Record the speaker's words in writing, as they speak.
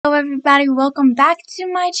everybody, welcome back to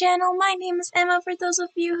my channel. My name is Emma for those of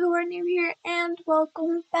you who are new here, and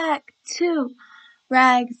welcome back to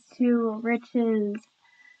Rags to Riches.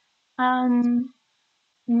 Not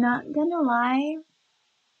gonna lie,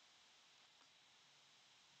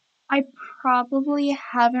 I probably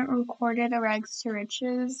haven't recorded a Rags to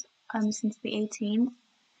Riches since the 18th.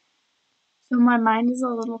 So my mind is a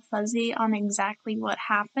little fuzzy on exactly what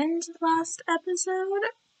happened last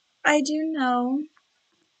episode. I do know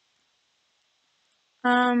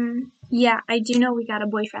yeah, I do know we got a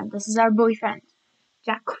boyfriend. This is our boyfriend.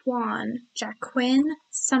 Jaquin,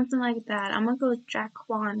 something like that. I'm gonna go with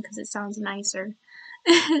Jaquan because it sounds nicer.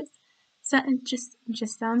 So it just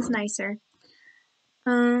sounds nicer.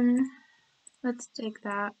 Let's take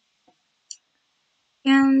that.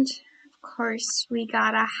 And of course we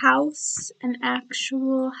got a house, an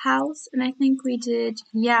actual house, and I think we did,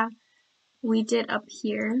 yeah, we did up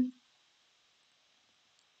here.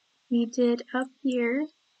 We did up here.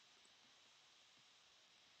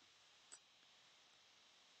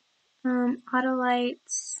 Auto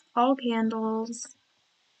lights, all candles.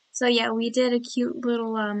 So yeah, we did a cute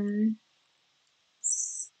little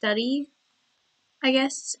study, I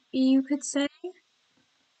guess you could say.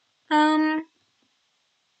 Let's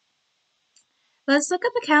look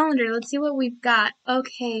at the calendar. Let's see what we've got.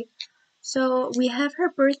 Okay, so we have her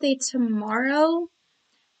birthday tomorrow,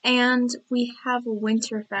 and we have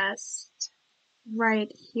Winterfest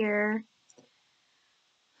right here.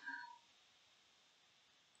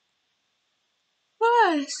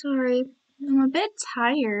 Oh, sorry, I'm a bit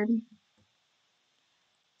tired.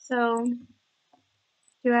 So,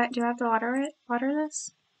 do I have to water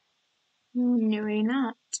this? No, maybe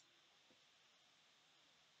not.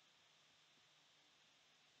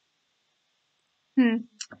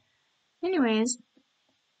 Anyways,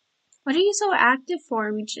 what are you so active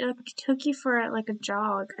for? We just took you for like a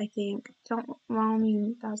jog, I think. I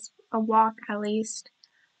mean, that's a walk at least.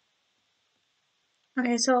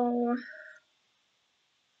 Okay, so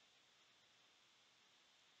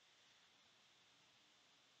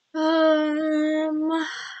I'm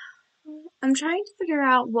trying to figure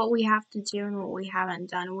out what we have to do and what we haven't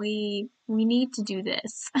done. We need to do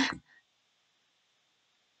this.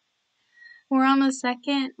 We're on the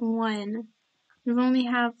second one. We only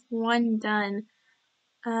have one done.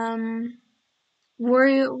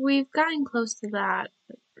 We've gotten close to that,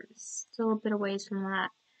 but we're still a bit away from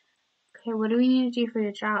that. Okay, what do we need to do for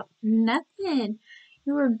your job? Nothing.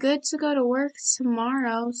 You were good to go to work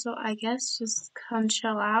tomorrow, so I guess just come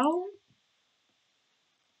chill out.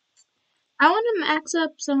 I want to max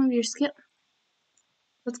up some of your skill.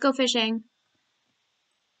 Let's go fishing.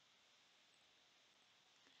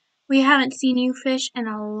 We haven't seen you fish in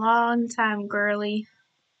a long time, girly.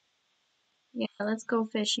 Yeah, let's go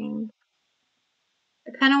fishing.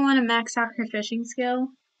 I kind of want to max out her fishing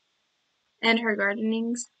skill and her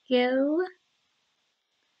gardening skill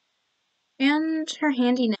and her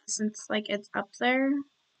handiness since like it's up there.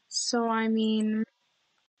 So I mean,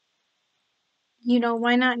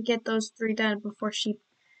 why not get those 3 done before she,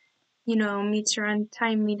 meets her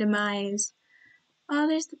untimely demise. Oh,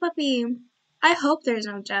 there's the puppy. I hope there's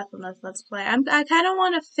no death in this Let's Play. I kind of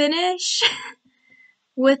want to finish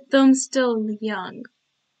with them still young,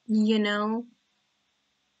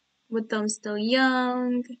 with them still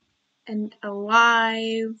young and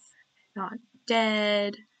alive, not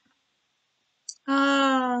dead.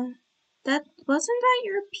 That wasn't that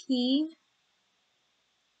your pee?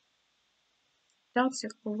 Dogs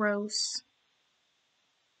are gross.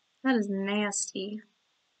 That is nasty.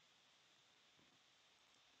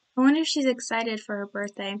 I wonder if she's excited for her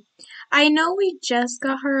birthday. I know we just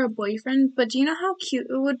got her a boyfriend, but do you know how cute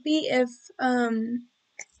it would be if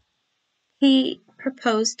he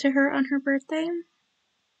proposed to her on her birthday?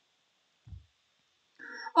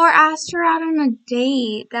 Or asked her out on a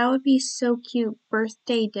date. That would be so cute.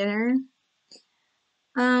 Birthday dinner.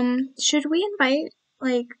 Should we invite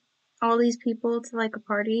like all these people to like a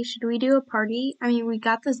party? Should we do a party? I mean, we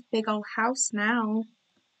got this big old house now.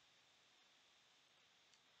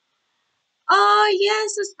 Oh,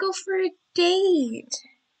 yes, let's go for a date.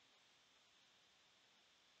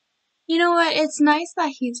 You know what? It's nice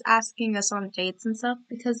that he's asking us on dates and stuff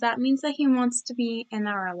because that means that he wants to be in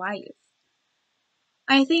our life.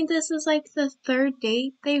 I think this is like the 3rd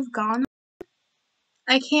date they've gone on.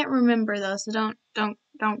 I can't remember though, so don't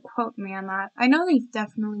quote me on that. I know they've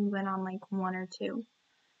definitely been on like 1 or 2.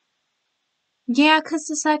 Yeah, 'cause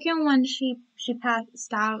the second one she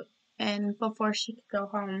passed out and before she could go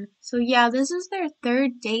home. So yeah, this is their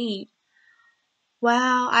 3rd date.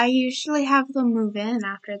 Wow, I usually have them move in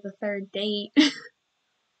after the 3rd date.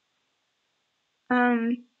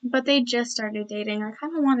 But they just started dating. I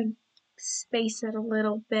kind of want to space it a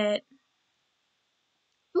little bit.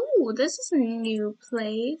 Ooh, this is a new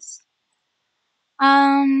place.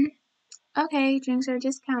 Okay, drinks are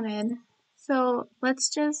discounted. So let's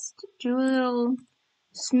just do a little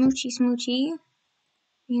smoochy.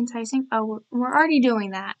 Be enticing. Oh, we're already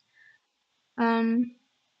doing that.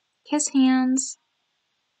 Kiss hands.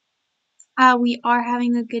 We are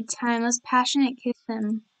having a good time. Let's passionate kiss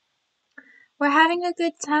him. We're having a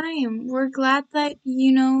good time. We're glad that,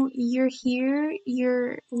 you're here.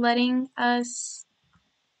 You're letting us.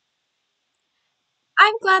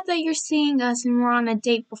 I'm glad that you're seeing us and we're on a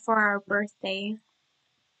date before our birthday.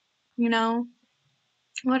 You know?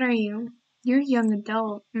 What are you? You're a young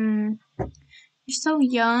adult. You're so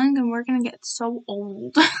young and we're gonna get so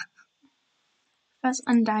old. Press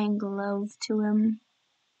undying love to him.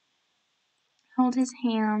 Hold his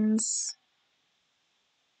hands.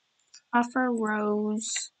 Offer a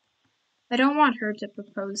rose. I don't want her to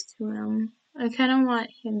propose to him. I kind of want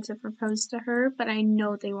him to propose to her, but I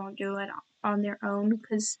know they won't do it on their own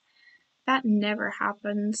because that never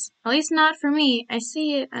happens. At least not for me. I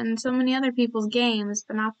see it in so many other people's games,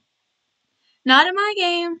 but not in my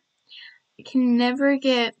game. I can never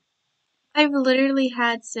get. I've literally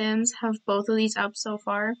had Sims have both of these up so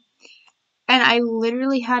far, and I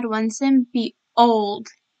literally had one Sim be old,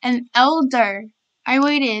 an elder. I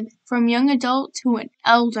waited from young adult to an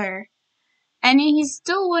elder. And he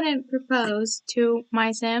still wouldn't propose to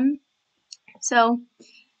my Sim. So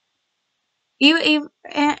he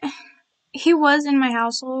was in my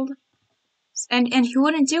household, and he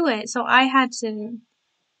wouldn't do it. So I had to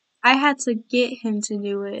get him to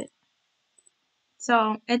do it.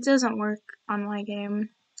 So it doesn't work on my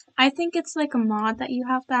game. I think it's like a mod that you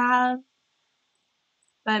have to have,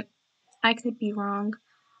 but I could be wrong.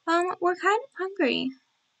 We're kind of hungry.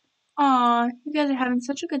 Aw, you guys are having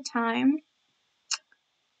such a good time.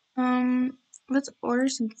 Let's order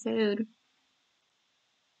some food.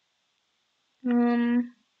 Sure,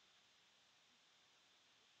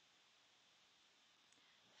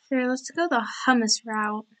 let's go the hummus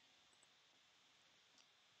route.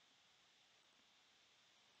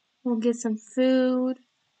 We'll get some food,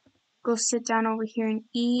 go sit down over here and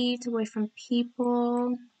eat away from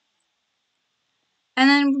people. And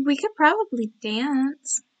then we could probably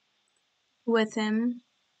dance with him.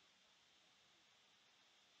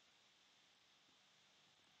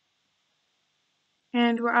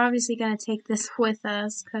 And we're obviously going to take this with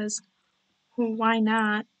us because why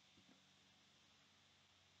not?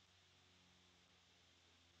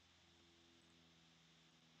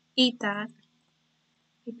 Eat that.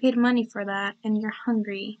 You paid money for that and you're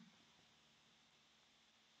hungry.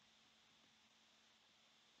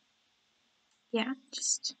 Yeah,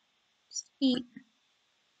 just eat.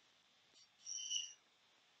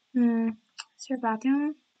 Is there a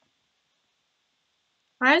bathroom?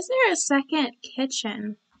 Why is there a second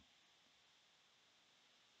kitchen?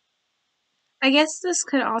 I guess this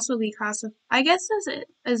could also be classified. I guess this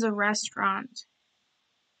is a restaurant.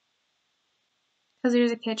 Because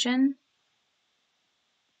there's a kitchen.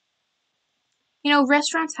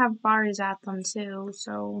 Restaurants have bars at them too,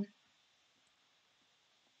 so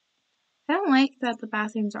I don't like that the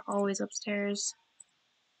bathrooms are always upstairs.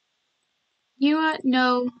 You know what?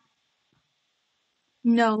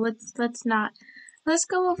 No, let's not. Let's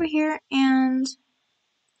go over here and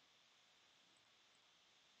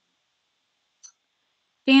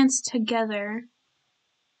dance together.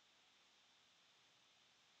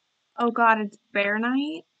 Oh god, it's bear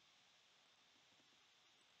night?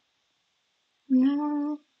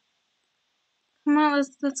 No. Come on,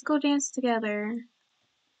 let's go dance together.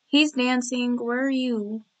 He's dancing. Where are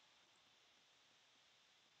you?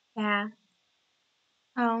 Yeah.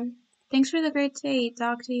 Oh. Thanks for the great date.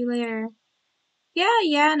 Talk to you later.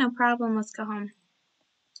 Yeah, no problem. Let's go home.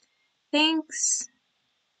 Thanks.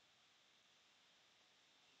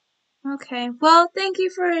 Okay. Well, thank you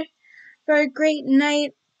for a great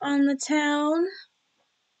night on the town.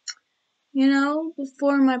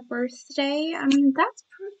 Before my birthday. I mean, that's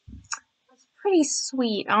pretty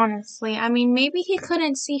sweet, honestly. I mean, maybe he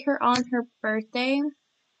couldn't see her on her birthday,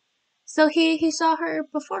 so he saw her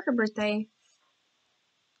before her birthday.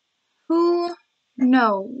 Who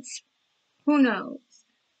knows? Who knows?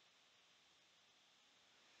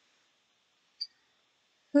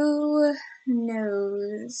 Who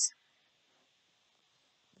knows?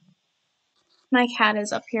 My cat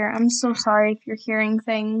is up here. I'm so sorry if you're hearing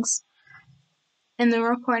things in the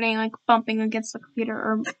recording, like bumping against the computer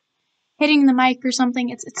or hitting the mic or something.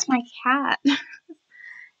 It's my cat.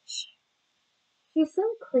 She's so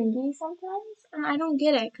clingy sometimes, and I don't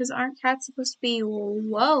get it, because aren't cats supposed to be,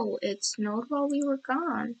 whoa, it snowed while we were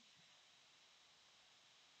gone.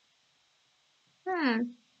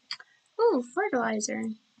 Ooh, fertilizer.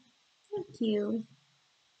 Thank you.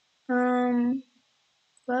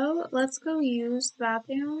 Well, let's go use the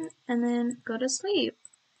bathroom and then go to sleep.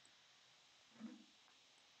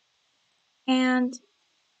 And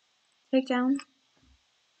take down,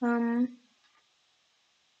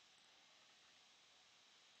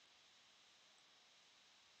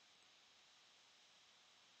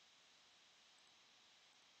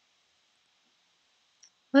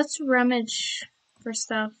 let's rummage for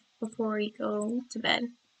stuff before we go to bed.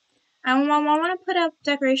 I want to put up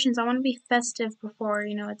decorations. I want to be festive before,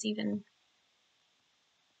 it's even.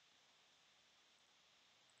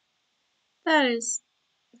 That is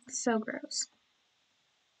so gross.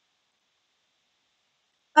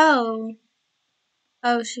 Oh.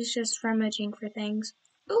 Oh, she's just rummaging for things.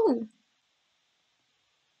 Ooh.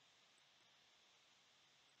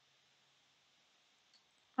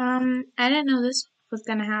 I didn't know this was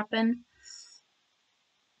gonna happen.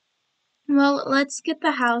 Well, let's get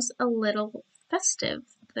the house a little festive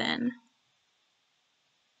then.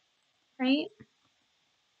 Right?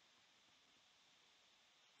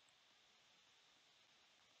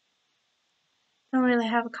 Don't really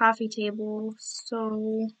have a coffee table,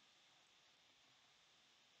 so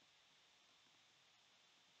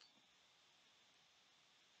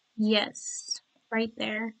yes, right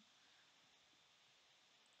there.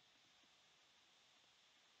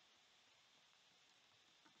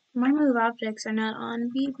 My move objects are not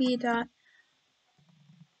on bb.move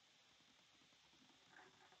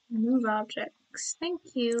objects. Thank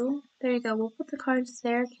you. There you go. We'll put the cards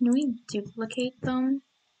there. Can we duplicate them?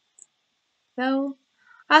 Though?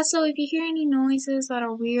 Also, if you hear any noises that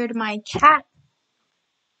are weird, my cat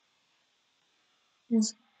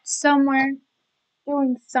is somewhere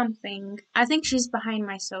doing something. I think she's behind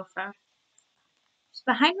my sofa. She's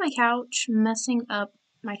behind my couch, messing up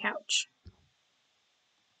my couch.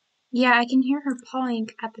 Yeah, I can hear her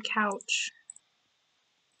pawing at the couch.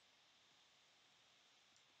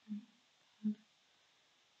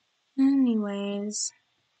 Anyways.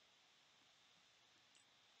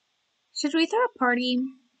 Should we throw a party?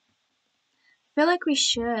 I feel like we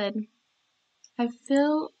should. I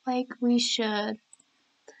feel like we should.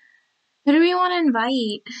 Who do we want to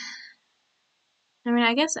invite? I mean,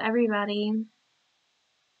 I guess everybody.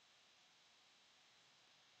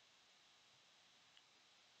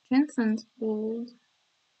 Jensen's old.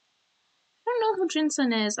 I don't know who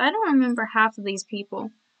Jensen is. I don't remember half of these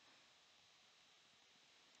people.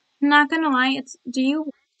 I'm not gonna lie, do you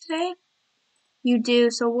work today? You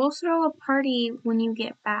do, so we'll throw a party when you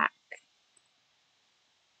get back.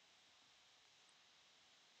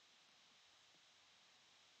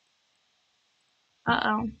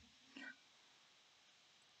 Uh-oh.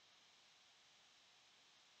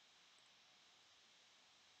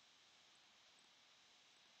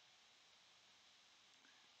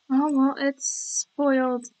 Oh, well, it's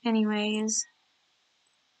spoiled anyways.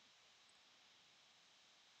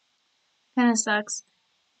 Kinda sucks.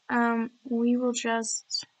 We will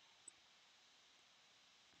just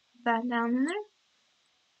put that down in there.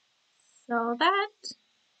 Sell that.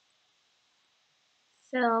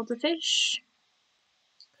 Sell the fish.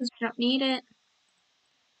 Because we don't need it.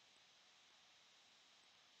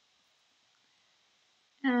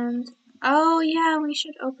 And, oh yeah, we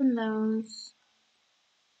should open those.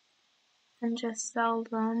 And just sell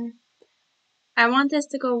them. I want this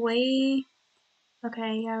to go away.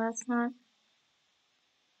 Okay, yeah, that's not.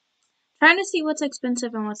 Trying to see what's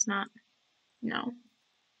expensive and what's not. No.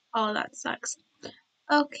 All of that sucks.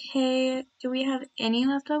 Okay, do we have any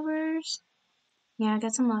leftovers? Yeah,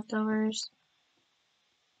 get some leftovers.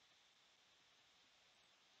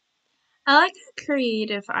 I like how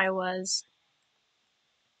creative I was.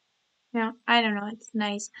 Yeah, I don't know, it's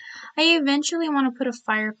nice. I eventually want to put a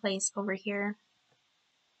fireplace over here.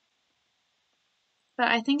 But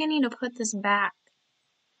I think I need to put this back.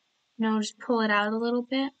 Just pull it out a little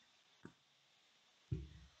bit.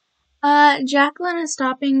 Jacqueline is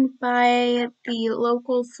stopping by the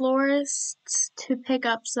local florist to pick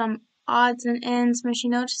up some odds and ends when she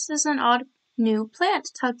notices an odd new plant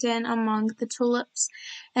tucked in among the tulips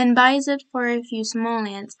and buys it for a few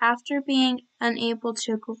simoleons. After being unable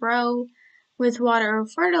to grow with water or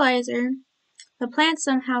fertilizer, the plant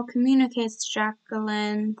somehow communicates to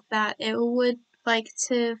Jacqueline that it would like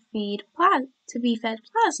to be fed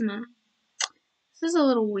plasma. This is a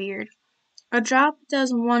little weird. A drop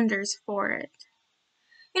does wonders for it.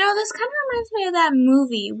 You know, this kind of reminds me of that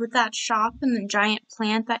movie with that shop and the giant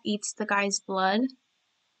plant that eats the guy's blood.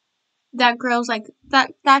 That grows like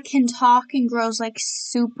that can talk and grows like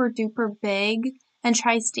super duper big and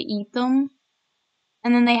tries to eat them,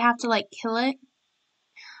 and then they have to like kill it.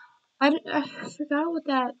 I forgot what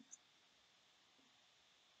that.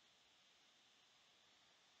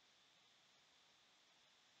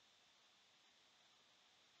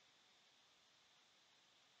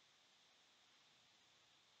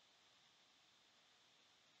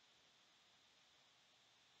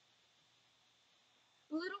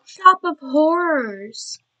 Little Shop of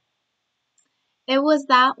Horrors. It was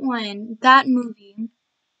that one, that movie.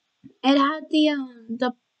 It had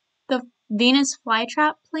the Venus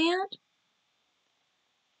flytrap plant.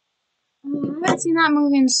 Oh, I haven't seen that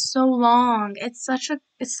movie in so long. It's such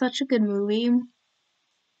a good movie.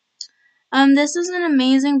 This is an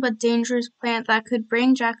amazing but dangerous plant that could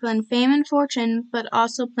bring Jacqueline fame and fortune, but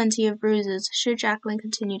also plenty of bruises should Jacqueline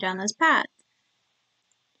continue down this path.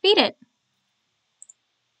 Feed it.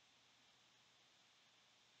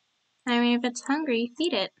 I mean, if it's hungry,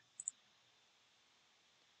 feed it.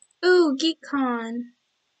 Ooh, GeekCon.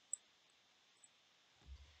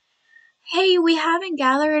 Hey, we haven't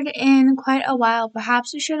gathered in quite a while.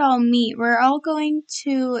 Perhaps we should all meet. We're all going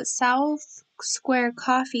to South Square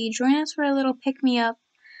Coffee. Join us for a little pick-me-up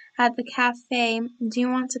at the cafe. Do you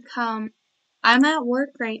want to come? I'm at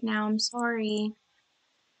work right now. I'm sorry.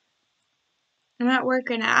 I'm at work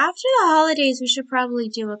right now. After the holidays, we should probably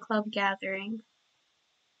do a club gathering.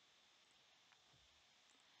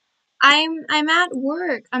 I'm at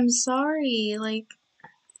work. I'm sorry. Like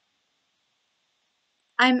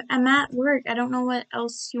I'm at work. I don't know what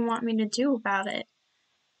else you want me to do about it.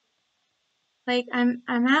 Like I'm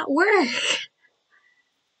at work.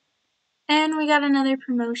 And we got another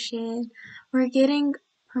promotion. We're getting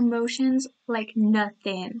promotions like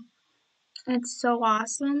nothing. It's so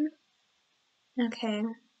awesome. Okay.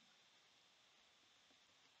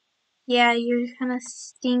 Yeah, you're kind of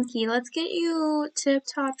stinky. Let's get you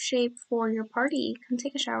tip-top shape for your party. Come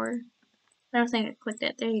take a shower. I don't think I clicked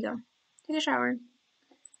it. There you go. Take a shower.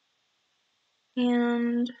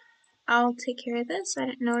 And I'll take care of this. I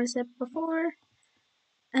didn't notice it before.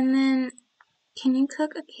 And then, can you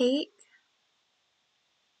cook a cake?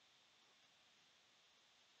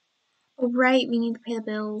 Oh, right, we need to pay the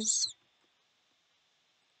bills.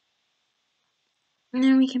 And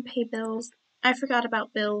then we can pay bills. I forgot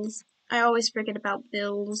about bills. I always forget about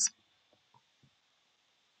bills.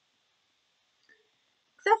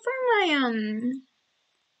 Except for my,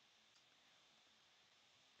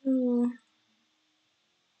 ooh,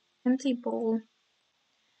 empty bowl.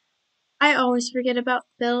 I always forget about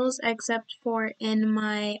bills except for in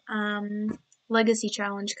my, legacy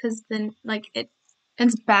challenge, because then, like,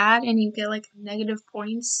 it's bad and you get, like, negative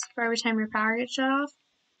points for every time your power gets shut off.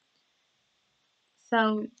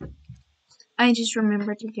 So, I just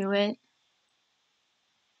remember to do it.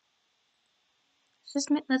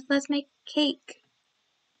 Let's make cake.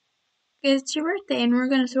 It's your birthday and we're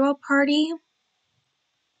gonna throw a party.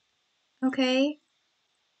 Okay?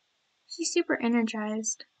 She's super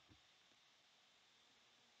energized.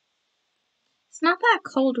 It's not that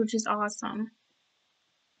cold, which is awesome.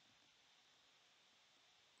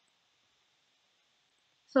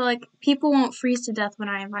 So, like, people won't freeze to death when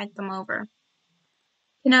I invite them over.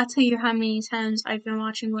 Cannot tell you how many times I've been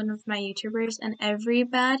watching one of my YouTubers and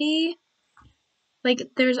everybody,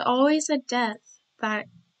 like, there's always a death that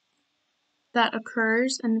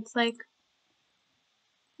occurs and it's like,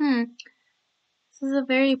 this is a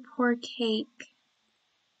very poor cake.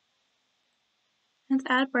 Let's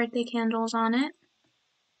add birthday candles on it.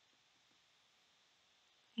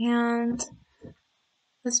 And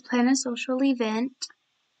let's plan a social event.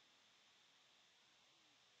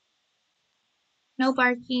 No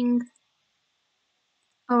barking.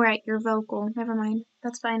 Oh right, you're vocal. Never mind.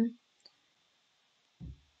 That's fine.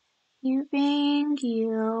 You bang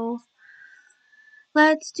you.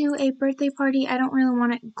 Let's do a birthday party. I don't really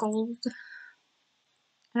want it gold.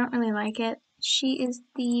 I don't really like it. She is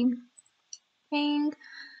the thing.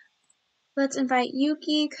 Let's invite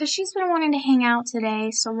Yuki, because she's been wanting to hang out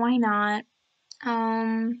today, so why not?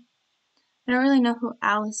 I don't really know who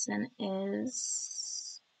Allison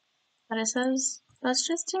is. But it says, let's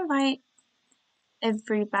just invite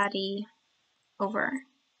everybody over.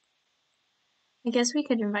 I guess we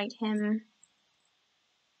could invite him.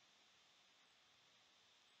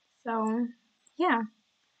 So, yeah.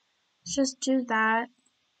 Let's just do that.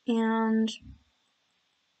 And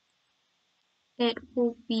it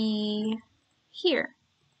will be here.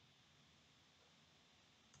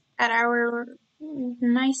 At our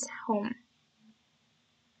nice home.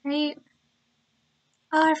 right?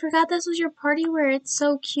 Oh, I forgot this was your party wear. It's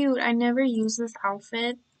so cute. I never use this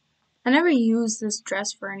outfit. I never use this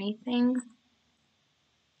dress for anything.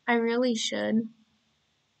 I really should.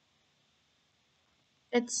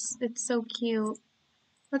 It's so cute.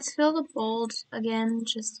 Let's fill the bowls again,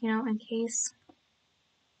 just, in case.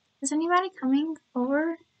 Is anybody coming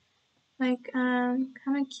over? Like, kind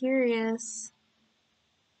of curious.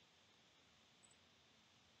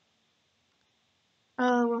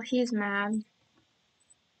 Oh, well, he's mad.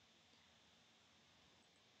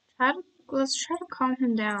 Let's try to calm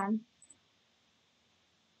him down.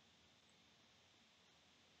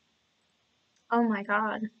 Oh my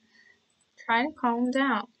god. Try to calm him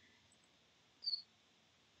down.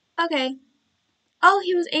 Okay. Oh,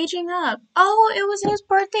 he was aging up. Oh, it was his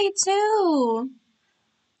birthday too.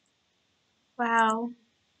 Wow.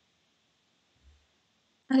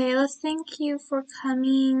 Okay, let's thank you for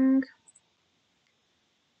coming.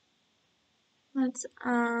 Let's,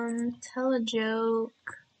 tell a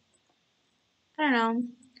joke. I don't know.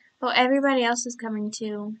 Oh, everybody else is coming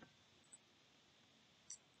too.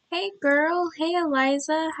 Hey girl, hey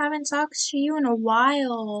Eliza, haven't talked to you in a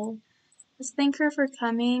while. Let's thank her for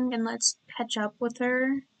coming and let's catch up with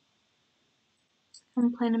her.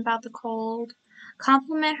 Complain about the cold.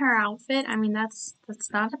 Compliment her outfit. I mean, that's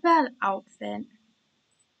not a bad outfit.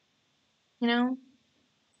 You know?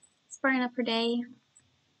 It's brighten up her day.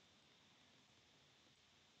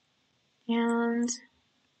 And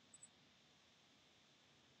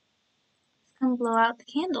come blow out the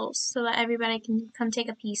candles so that everybody can come take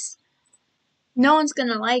a piece. No one's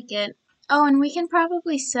gonna like it. Oh, and we can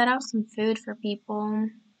probably set out some food for people.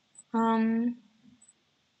 Um,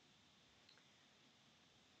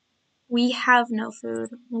 we have no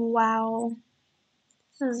food. Wow.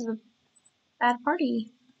 This is a bad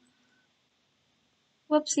party.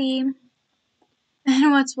 Whoopsie.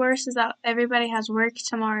 And what's worse is that everybody has work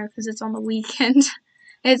tomorrow because it's on the weekend.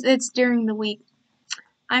 It's during the week.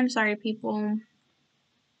 I'm sorry, people.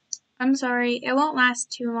 I'm sorry. It won't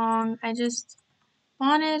last too long. I just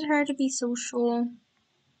wanted her to be social.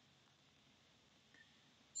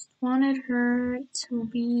 Just wanted her to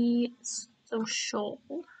be social.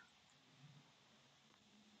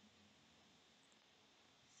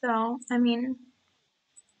 So, I mean,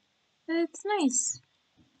 it's nice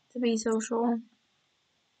to be social.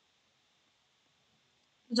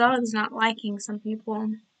 The dog's not liking some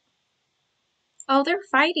people. Oh, they're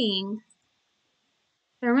fighting.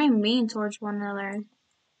 They're being mean towards one another.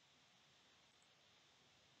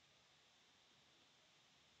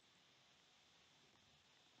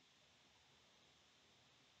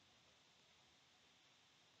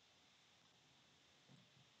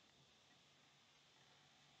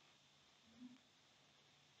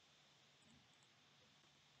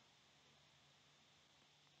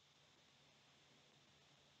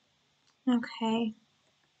 Okay.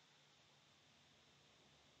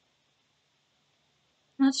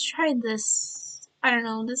 Let's try this. I don't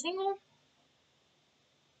know, this angle?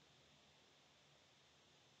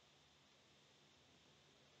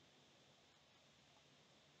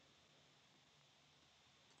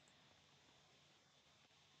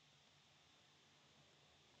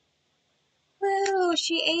 Woo,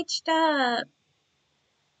 she aged up.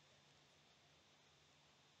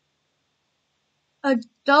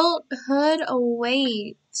 Adulthood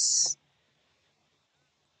awaits.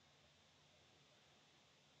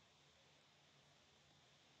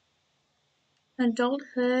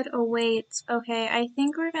 Adulthood awaits. Okay, I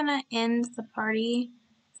think we're gonna end the party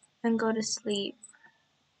and go to sleep.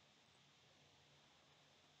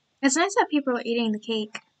 It's nice that people are eating the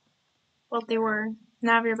cake. Well, they were.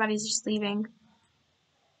 Now everybody's just leaving.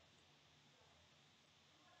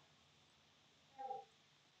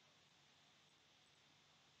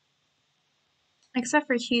 Except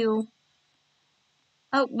for Hugh.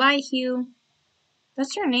 Oh, bye, Hugh.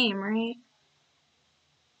 That's your name, right?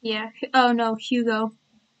 Yeah. Oh, no, Hugo.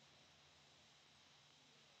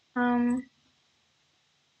 Um,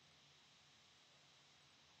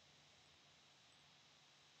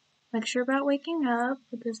 make sure about waking up.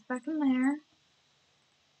 Put this back in there.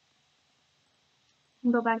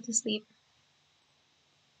 And go back to sleep.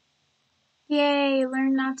 Yay,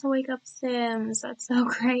 learn not to wake up Sims. That's so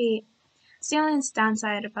great. It's the only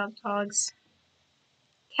downside about dogs.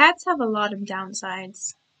 Cats have a lot of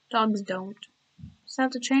downsides. Dogs don't. Just have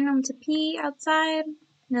to train them to pee outside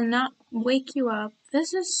and not wake you up.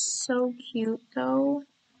 This is so cute though.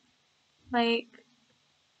 Like,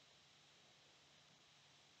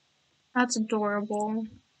 that's adorable.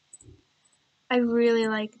 I really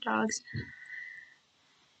like dogs.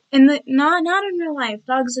 Not in real life.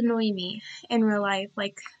 Dogs annoy me in real life,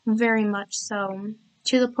 like very much so,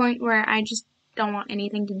 to the point where I just don't want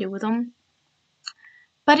anything to do with them.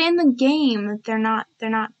 But in the game, they're not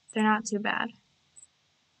too bad.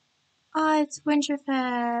 Oh, it's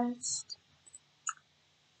Winterfest.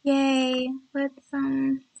 Yay. Let's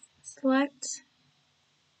select.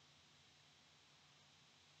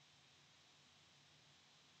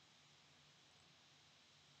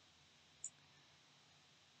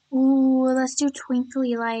 Ooh, let's do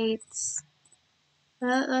twinkly lights.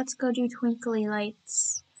 Let's go do twinkly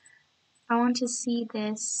lights. I want to see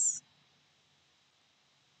this.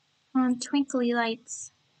 On twinkly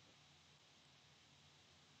lights.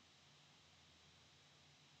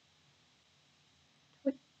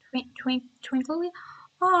 Twinkly?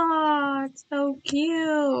 Oh, it's so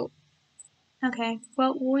cute. Okay,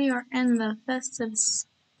 well, we are in the festive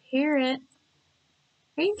spirit.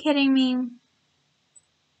 Are you kidding me?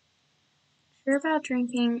 Sure about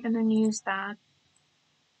drinking and then use that.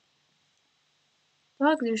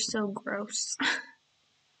 Dogs are so gross.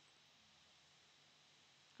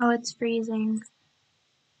 Oh, it's freezing.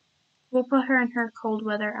 We'll put her in her cold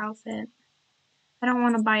weather outfit. I don't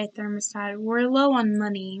want to buy a thermostat. We're low on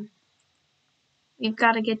money. We've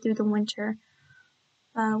got to get through the winter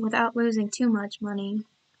without losing too much money.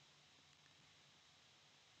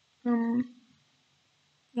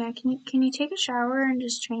 Yeah, can you take a shower and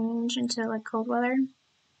just change into like cold weather?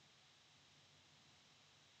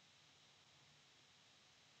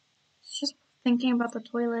 Just thinking about the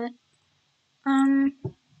toilet.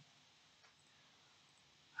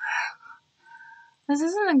 This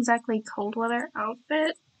isn't exactly cold weather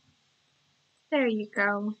outfit. There you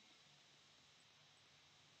go.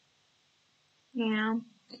 Yeah.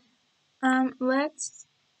 Let's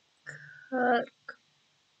cook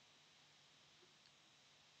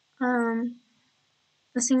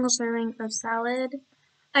a single serving of salad.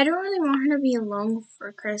 I don't really want her to be alone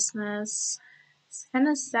for Christmas. It's kind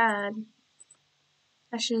of sad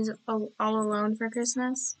that she's all alone for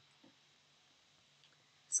Christmas.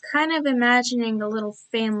 It's kind of imagining a little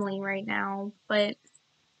family right now, but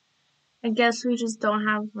I guess we just don't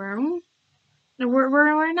have room.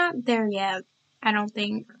 We're not there yet. I don't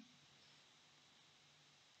think.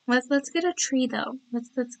 Let's get a tree though. Let's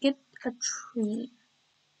get a tree.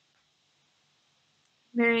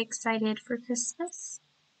 Very excited for Christmas.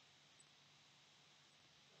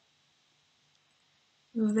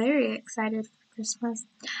 Very excited for Christmas.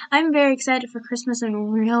 I'm very excited for Christmas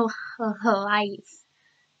in real life.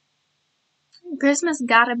 Christmas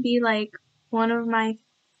gotta be like one of my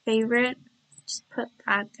favorite. Just put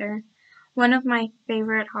that there. One of my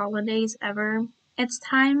favorite holidays ever. It's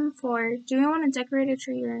time for. Do we want a decorated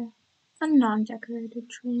tree or a non-decorated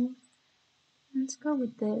tree? Let's go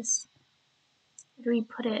with this. Where do we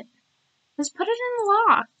put it? Let's put it in the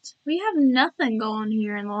loft. We have nothing going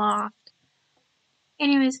here in the loft.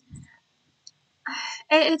 Anyways,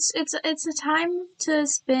 it's a time to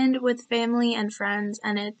spend with family and friends,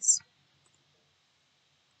 and it's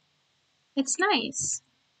nice.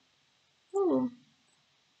 Ooh.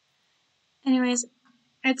 Anyways,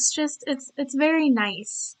 it's just it's very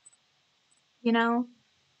nice, you know?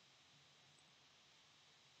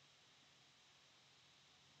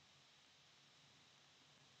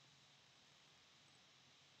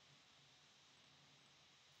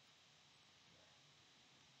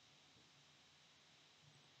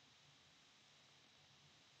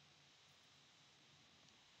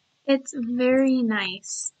 It's very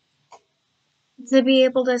nice to be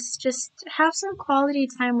able to just have some quality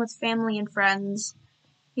time with family and friends,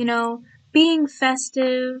 you know, being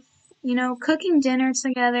festive, cooking dinner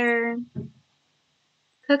together,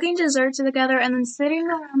 cooking dessert together, and then sitting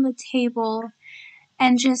around the table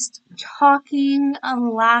and just talking and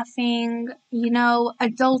laughing,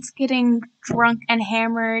 adults getting drunk and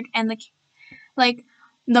hammered, and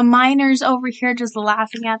the minors over here just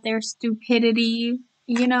laughing at their stupidity.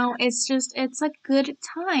 It's a good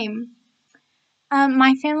time.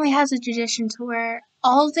 My family has a tradition to where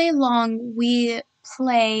all day long we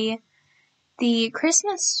play the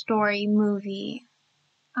Christmas Story movie.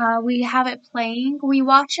 We have it playing. We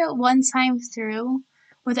watch it one time through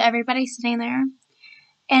with everybody sitting there,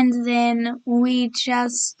 and then we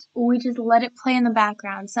just let it play in the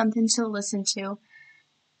background, something to listen to,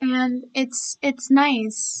 and it's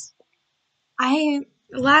nice. I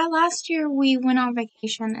last year we went on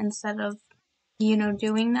vacation instead of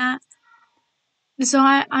doing that, so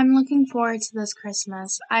I'm looking forward to this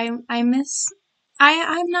Christmas. I miss.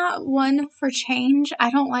 I'm not one for change.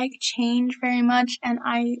 I don't like change very much, and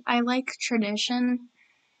I like tradition.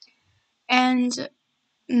 And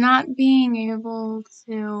not being able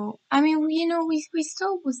to, I mean, we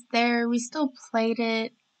still was there, we still played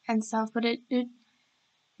it and stuff, but it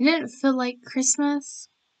didn't feel like Christmas.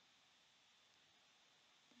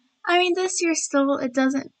 I mean, this year still, it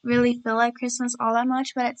doesn't really feel like Christmas all that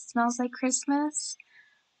much, but it smells like Christmas.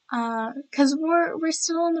 'Cause we're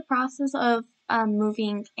still in the process of,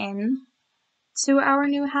 moving in to our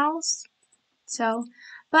new house. So,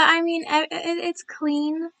 but I mean, it's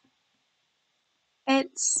clean.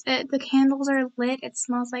 The candles are lit. It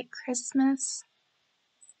smells like Christmas.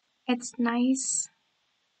 It's nice.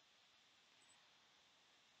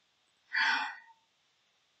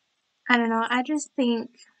 I don't know. I just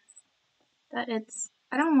think that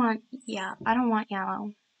I don't want, yeah, I don't want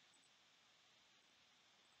yellow.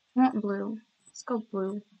 I want blue. Let's go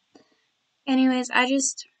blue. Anyways, I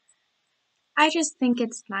just think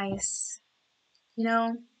it's nice. You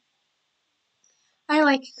know, I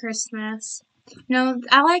like Christmas.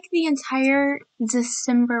 I like the entire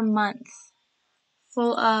December month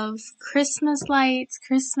full of Christmas lights,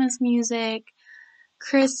 Christmas music,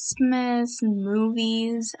 Christmas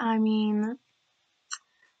movies. I mean,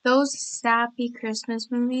 those sappy Christmas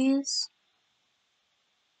movies.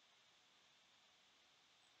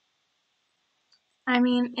 I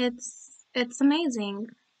mean, it's amazing.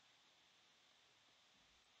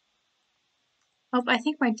 Oh, I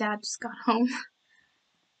think my dad just got home.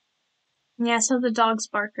 Yeah, so the dogs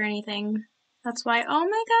bark or anything. That's why. Oh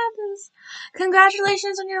my god,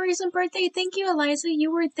 congratulations on your recent birthday. Thank you, Eliza.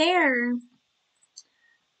 You were there.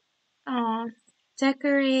 Oh,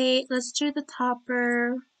 decorate. Let's do the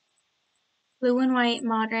topper. Blue and white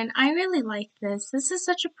modern. I really like this. This is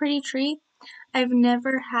such a pretty tree. I've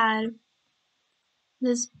never had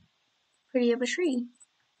this pretty of a tree.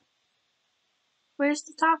 Where's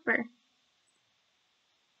the topper?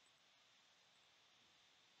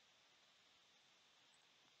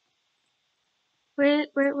 Where's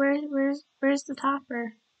the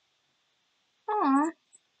topper? Aw,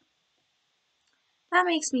 that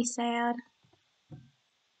makes me sad.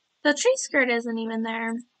 The tree skirt isn't even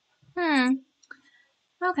there.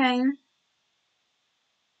 Okay.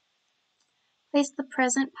 Place the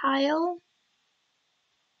present pile.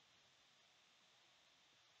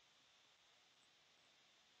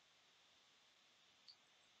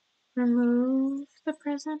 Remove the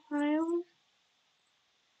present pile.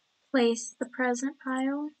 Place the present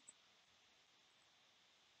pile.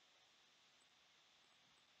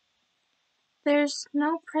 There's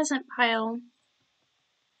no present pile.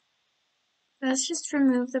 Let's just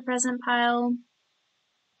remove the present pile.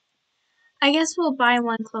 I guess we'll buy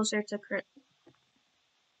one closer to Chris.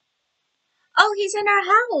 Oh, he's in our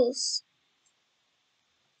house!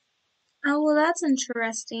 Oh, well, that's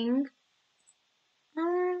interesting.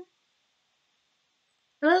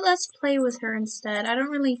 Let's play with her instead. I don't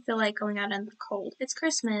really feel like going out in the cold. It's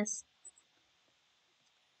Christmas.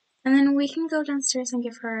 And then we can go downstairs and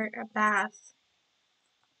give her a bath.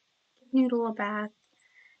 Give Noodle a bath.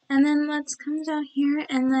 And then let's come down here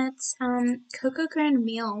and let's cook a grand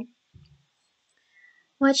meal.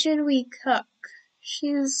 What should we cook?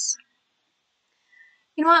 You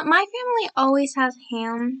know what? My family always has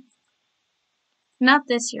ham. Not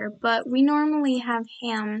this year, but we normally have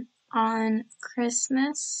ham on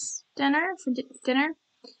Christmas dinner for dinner.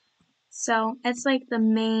 So it's like the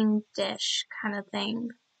main dish kind of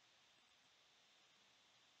thing.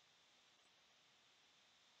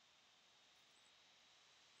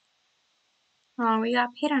 Oh, we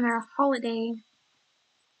got paid on our holiday.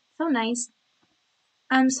 So nice.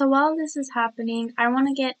 So while this is happening, I want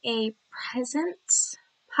to get a present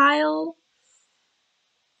pile.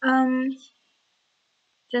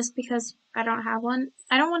 Just because I don't have one.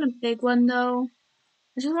 I don't want a big one though.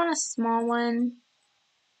 I just want a small one.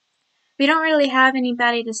 We don't really have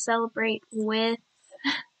anybody to celebrate with,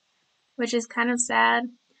 which is kind of sad.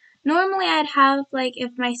 Normally I'd have like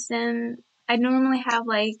I'd normally have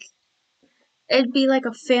like it'd be like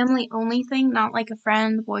a family only thing, not like a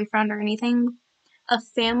friend, boyfriend or anything. A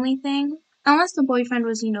family thing. Unless the boyfriend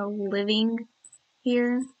was, living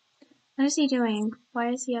here. What is he doing?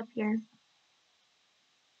 Why is he up here?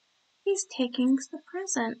 He's taking the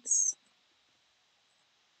presents.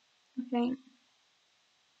 Okay.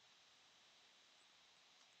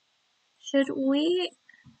 Should we?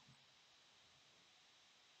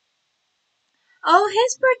 Oh,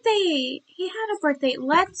 his birthday! He had a birthday.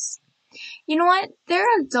 You know what?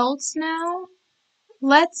 They're adults now.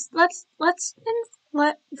 Let's not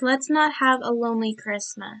have a lonely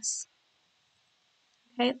Christmas.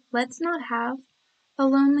 Okay? Let's not have a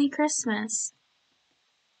lonely Christmas.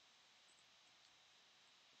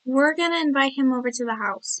 We're gonna invite him over to the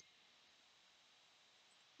house.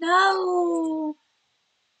 No!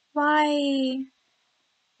 Why?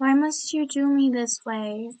 Why must you do me this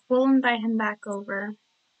way? We'll invite him back over.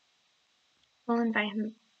 We'll invite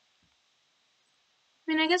him.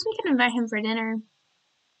 I mean, I guess we can invite him for dinner.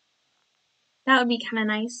 That would be kind of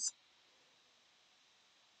nice.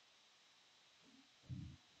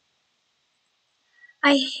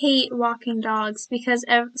 I hate walking dogs because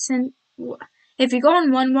if you go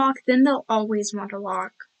on one walk, then they'll always want to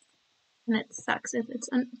walk. And it sucks.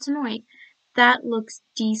 It's annoying. That looks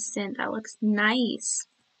decent. That looks nice.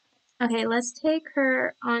 Okay, let's take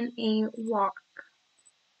her on a walk.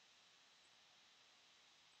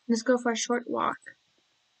 Let's go for a short walk.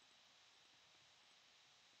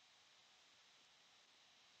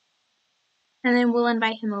 And then we'll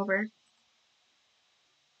invite him over.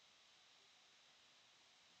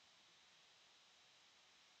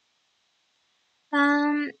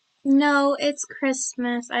 No, it's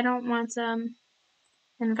Christmas. I don't want to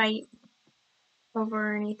invite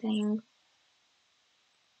over or anything.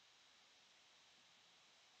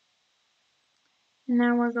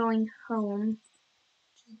 Now we're going home.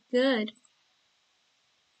 Good.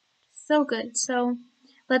 So good. So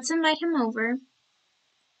let's invite him over.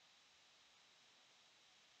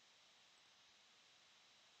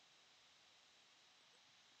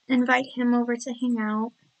 Invite him over to hang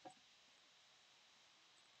out.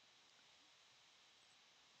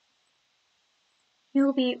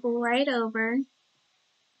 He'll be right over.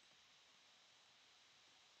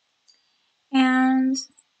 And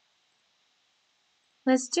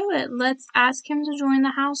let's do it. Let's ask him to join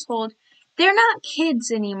the household. They're not kids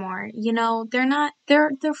anymore, you know.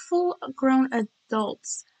 They're full grown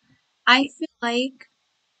adults. I feel like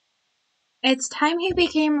it's time he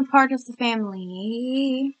became a part of the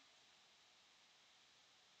family.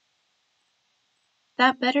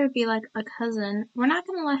 That better be like a cousin. We're not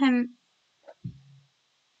gonna let him.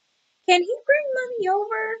 Can he bring money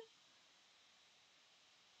over?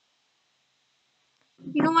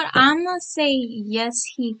 You know what? I'm gonna say yes,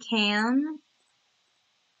 he can.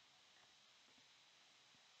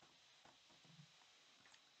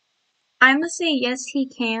 I'm gonna say yes, he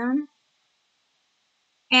can.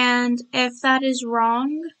 And if that is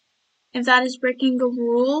wrong, if that is breaking a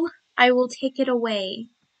rule, I will take it away.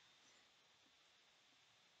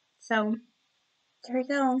 So, there we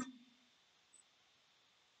go.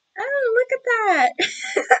 Oh, look at that!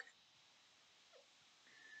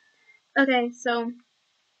 Okay, so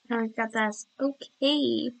now we've got this.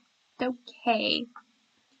 Okay. Okay.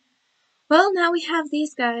 Well, now we have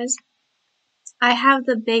these guys. I have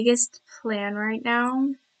the biggest plan right now.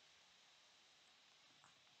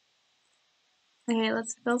 Okay,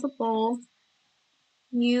 let's fill the bowl.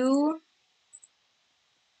 You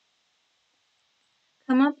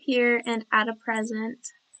come up here and add a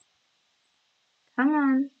present. Come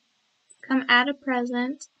on. Come add a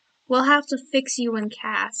present. We'll have to fix you in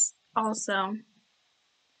cast also.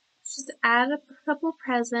 Just add a couple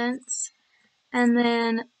presents and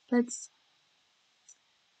then let's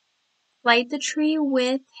light the tree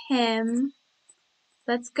with him.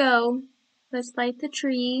 Let's go. Let's light the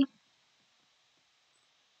tree.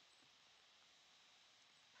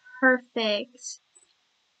 Perfect.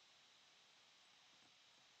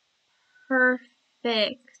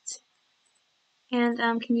 Perfect. And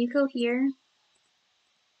can you go here?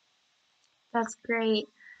 That's great.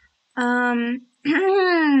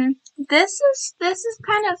 This is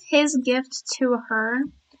kind of his gift to her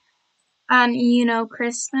on, you know,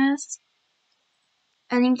 Christmas.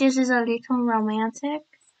 I think this is a little romantic,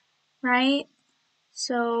 right?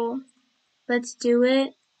 So let's do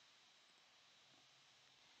it.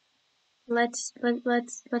 Let's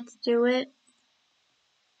do it,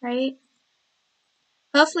 right?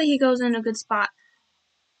 Hopefully he goes in a good spot.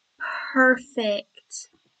 Perfect.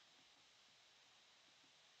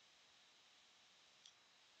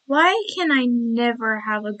 Why can I never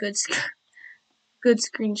have a good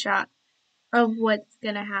screenshot of what's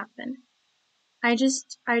gonna happen? I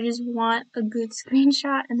just want a good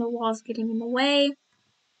screenshot and the wall's getting in the way.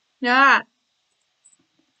 Yeah.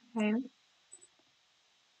 Okay.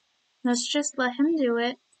 Let's just let him do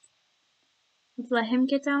it. Let's let him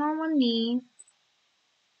get down on one knee.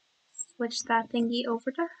 Switch that thingy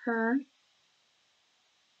over to her.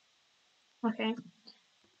 Okay.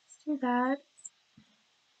 Let's do that.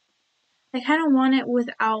 I kind of want it with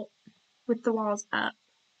the walls up.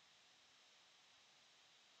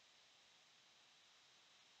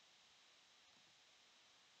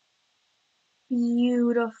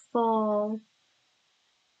 Beautiful.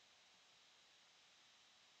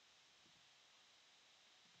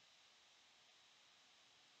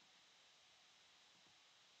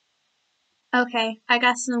 Okay, I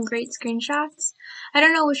got some great screenshots. I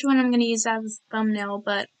don't know which one I'm gonna use as a thumbnail,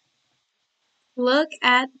 but look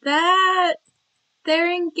at that!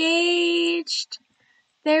 They're engaged!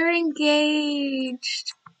 They're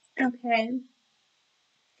engaged! Okay.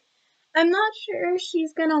 I'm not sure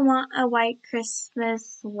she's gonna want a white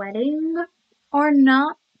Christmas wedding or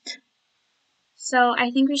not. So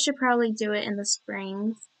I think we should probably do it in the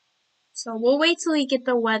spring. So we'll wait till we get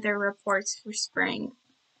the weather reports for spring.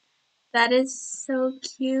 That is so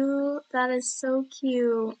cute. That is so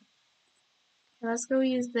cute. Let's go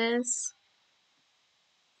use this.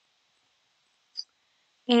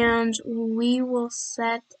 And we will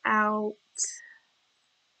set out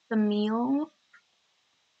the meal.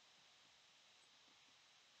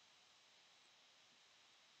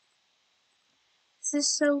 This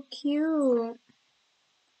is so cute.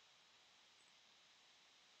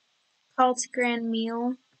 Call to grand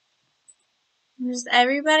meal. Just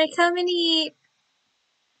everybody come and eat.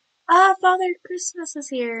 Ah, Father Christmas is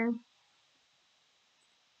here.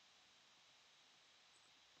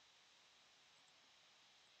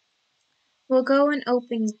 We'll go and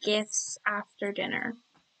open gifts after dinner.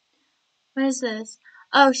 What is this?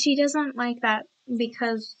 Oh, she doesn't like that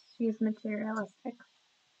because she's materialistic.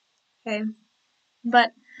 Okay.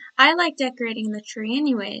 But I like decorating the tree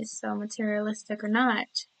anyways, so materialistic or not.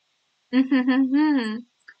 Hey,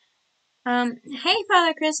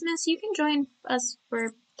 Father Christmas, you can join us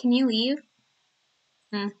for. Can you leave?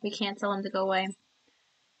 We can't tell him to go away.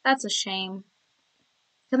 That's a shame.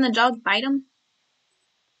 Can the dog bite him?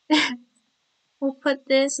 We'll put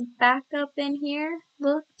this back up in here.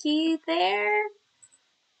 Looky there.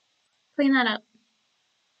 Clean that up.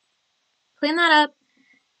 Clean that up.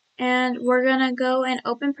 And we're gonna go and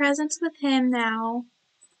open presents with him now.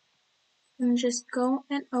 And just go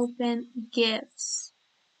and open gifts.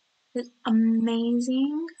 It's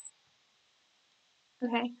amazing.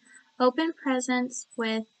 Okay. Open presents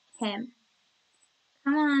with him.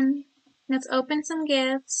 Come on. Let's open some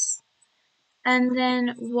gifts. And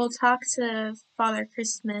then we'll talk to Father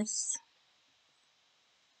Christmas.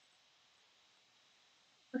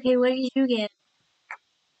 Okay, what did you get?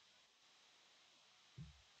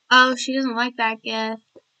 Oh, she doesn't like that gift.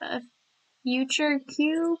 A future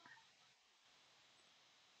cube?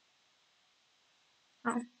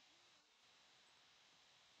 Oh.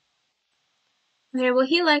 Okay, well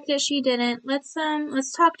he liked it, she didn't. Let's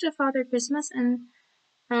talk to Father Christmas and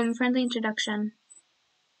friendly introduction.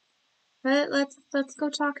 Let's go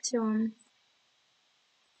talk to him.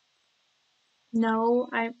 No,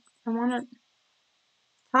 I wanna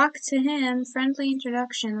talk to him. Friendly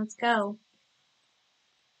introduction, let's go.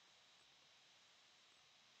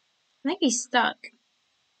 I think he's stuck.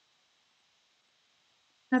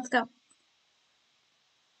 Let's go.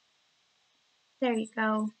 There you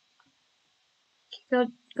go.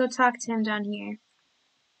 Go talk to him down here.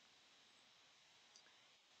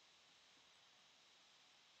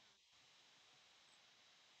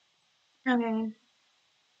 Okay.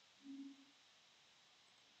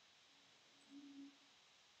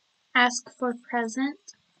 Ask for present.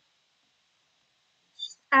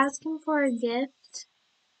 Ask him for a gift.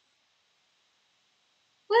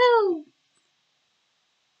 Woo!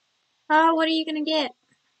 Oh, what are you gonna get?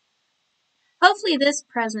 Hopefully this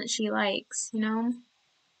present she likes, you know?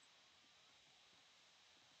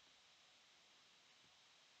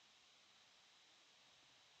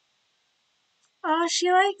 Oh,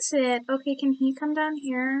 she likes it. Okay, can he come down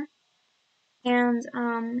here? And,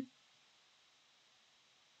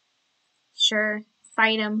 sure.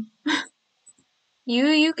 Fight him.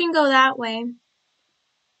 You can go that way.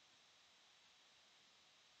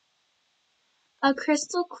 A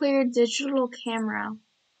crystal clear digital camera.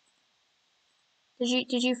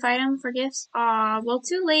 Did you fight him for gifts? Aw, well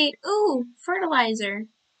too late. Ooh, fertilizer.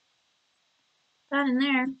 That in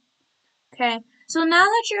there. Okay. So now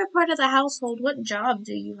that you're a part of the household, what job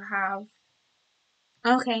do you have?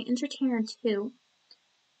 Okay, entertainer too.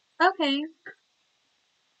 Okay.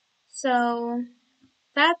 So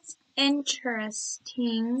that's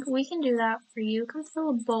interesting. We can do that for you. Come fill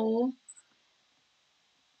a bowl.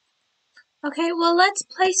 Okay, well let's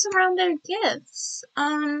place around their gifts.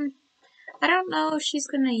 I don't know if she's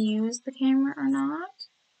gonna use the camera or not.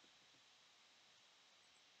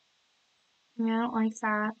 Yeah, I don't like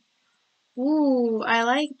that. Ooh, I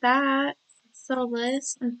like that. Sell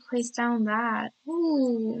this and place down that.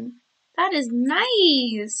 Ooh, that is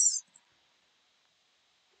nice.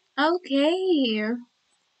 Okay.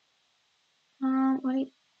 What do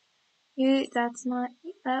you, that's not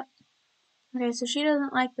that. Okay, so she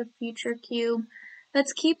doesn't like the future cube.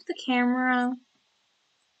 Let's keep the camera.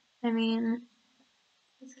 I mean,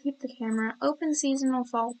 Let's keep the camera. Open seasonal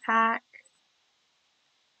fall pack.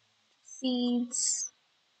 Seeds.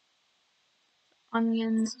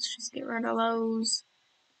 Onions. Let's just get rid of those.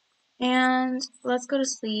 And let's go to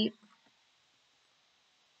sleep.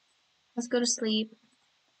 Let's go to sleep.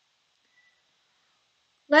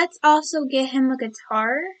 Let's also get him a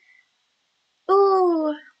guitar.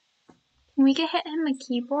 Ooh! Can we get him a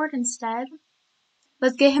keyboard instead?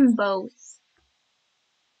 Let's get him both.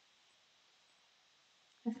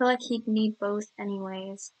 I feel like he'd need both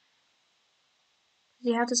anyways.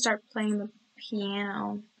 You have to start playing the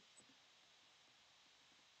piano.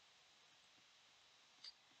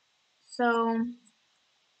 So,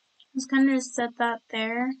 let's kind of just set that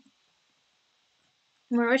there.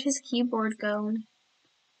 Where would his keyboard go?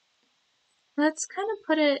 Let's kind of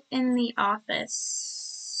put it in the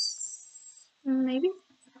office. Maybe?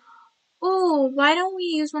 Oh, why don't we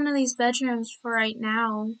use one of these bedrooms for right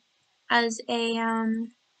now as a,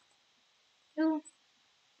 ooh,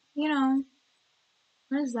 you know,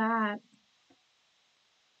 what is that?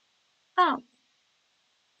 Oh,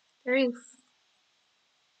 the roof.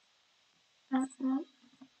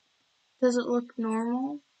 Does it look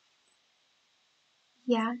normal?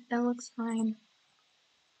 Yeah, it looks fine.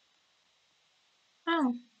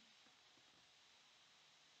 Oh.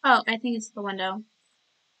 Oh, I think it's the window.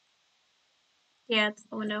 Yeah, it's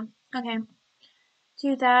the window. Okay.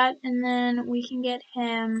 Do that, and then we can get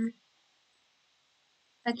him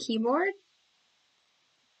a keyboard,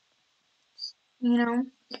 you know.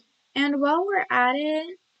 And while we're at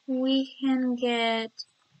it, we can get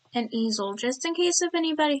an easel, just in case if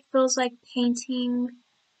anybody feels like painting,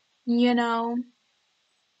 you know.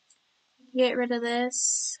 Get rid of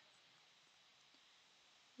this.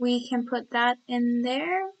 We can put that in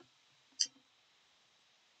there.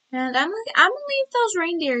 And I'm gonna leave those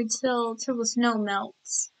reindeer till the snow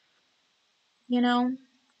melts. You know?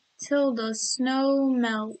 Till the snow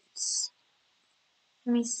melts.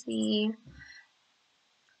 Let me see.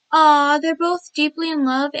 Aw, they're both deeply in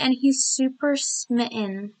love and he's super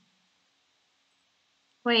smitten.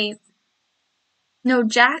 Wait. No,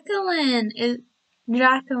 Jacqueline is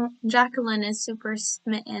super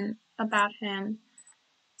smitten about him.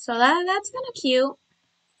 So that's kinda cute.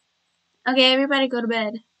 Okay, everybody go to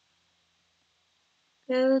bed.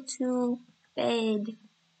 Go to bed.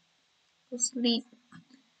 Go sleep.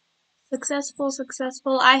 Successful,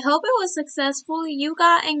 successful. I hope it was successful. You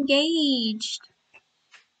got engaged.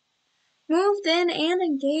 Moved in and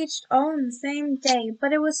engaged all in the same day,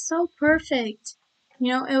 but it was so perfect.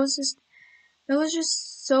 You know, it was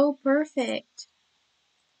just so perfect.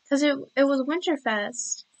 Cause it was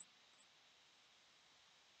Winterfest.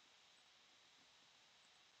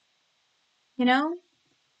 You know?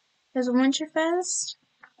 It was Winterfest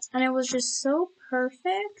and it was just so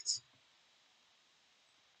perfect.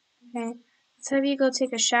 Okay. Let's have you go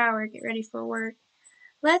take a shower, get ready for work.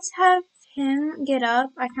 Let's have him get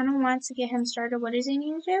up. I kinda want to get him started. What does he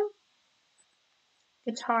need to do?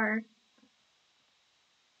 Guitar.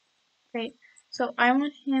 Great. So I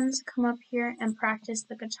want him to come up here and practice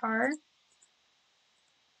the guitar.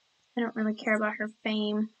 I don't really care about her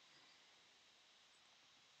fame.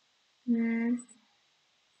 Here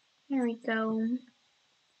we go.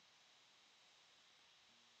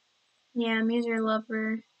 Yeah,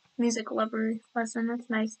 music lover lesson. That's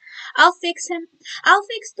nice. I'll fix him. I'll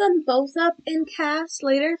fix them both up in cast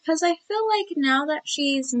later because I feel like now that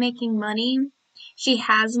she's making money, she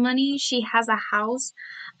has money, she has a house.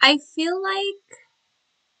 I feel like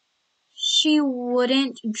she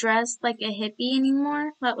wouldn't dress like a hippie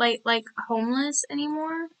anymore, like homeless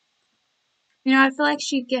anymore. You know, I feel like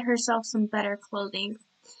she'd get herself some better clothing.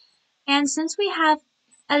 And since we have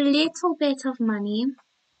a little bit of money,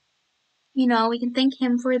 you know, we can thank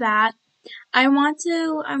him for that. The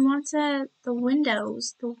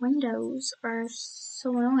windows are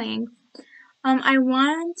so annoying. I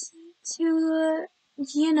want to,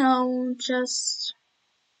 you know, just,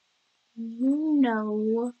 you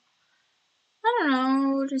know, I don't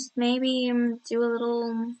know, just maybe do a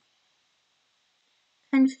little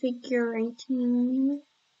configurating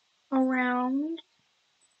around,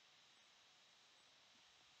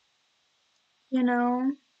 you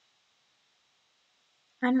know,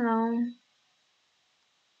 I don't know,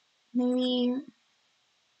 maybe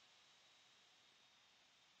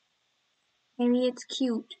it's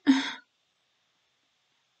cute.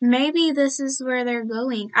 Maybe this is where they're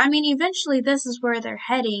going. I mean, eventually this is where they're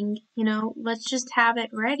heading, you know. Let's just have it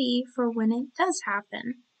ready for when it does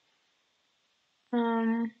happen.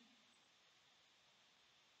 I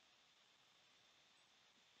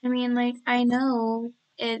mean, like, I know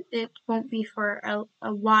it won't be for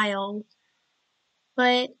a while,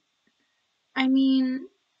 But, I mean,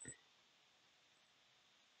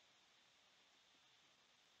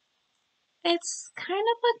 it's kind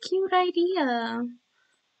of a cute idea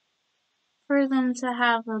for them to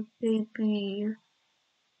have a baby,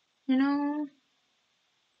 you know?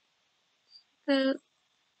 The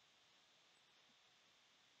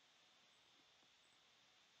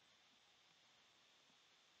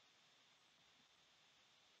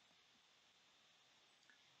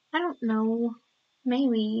I don't know.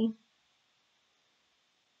 Maybe.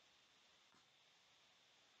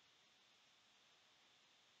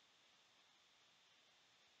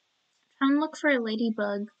 Trying to look for a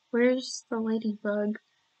ladybug. Where's the ladybug?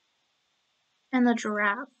 And the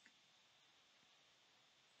giraffe.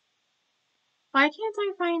 Why can't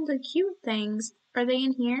I find the cute things? Are they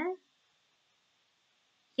in here?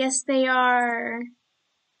 Yes, they are.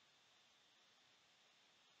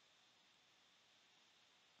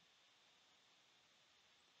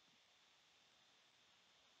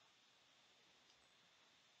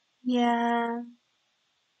 Yeah.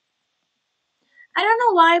 I don't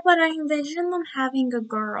know why, but I envision them having a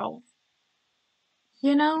girl.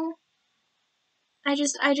 You know? I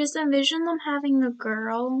just envision them having a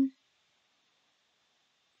girl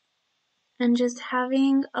and just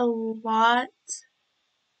having a lot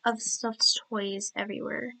of stuffed toys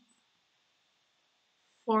everywhere.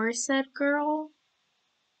 For said girl,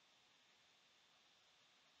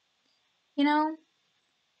 you know?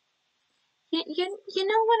 You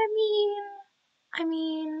know what I mean? I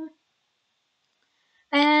mean,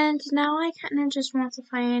 and now I kind of just want to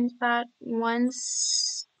find that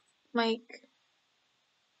once, like,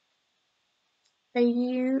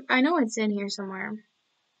 I know it's in here somewhere.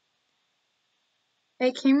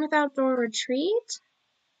 It came with outdoor retreat?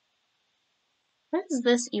 What is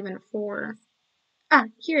this even for? Ah,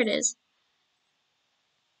 here it is.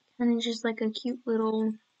 And it's just like a cute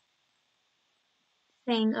little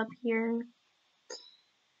thing up here.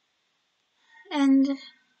 And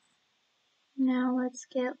now let's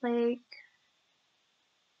get like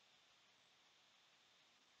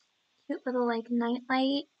cute little like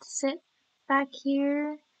nightlight to sit back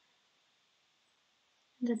here.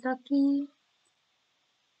 The ducky,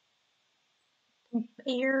 the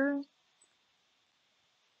bear. Let's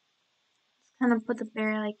kind of put the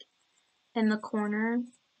bear like in the corner.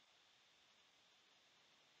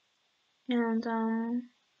 And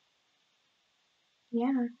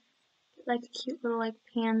yeah, like a cute little like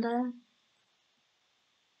panda.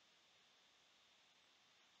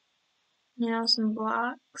 You know, some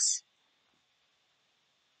blocks,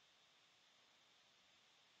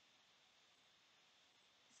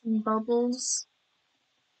 some bubbles.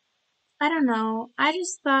 I don't know. I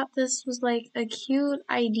just thought this was like a cute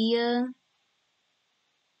idea,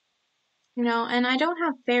 you know, and I don't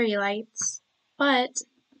have fairy lights, but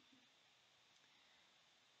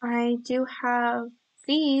I do have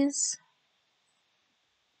these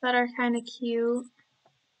that are kind of cute.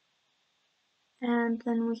 And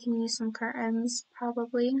then we can use some curtains,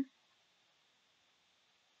 probably.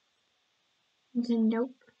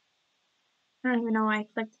 Nope. I don't even know why I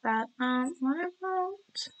clicked that. What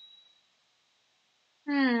about...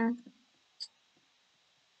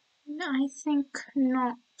 No, I think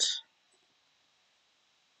not.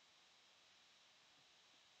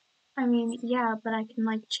 I mean, yeah, but I can,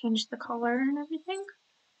 like, change the color and everything.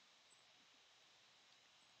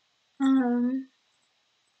 Um...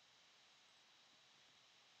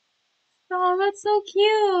 Oh, that's so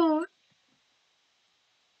cute!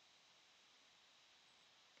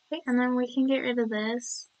 Okay, and then we can get rid of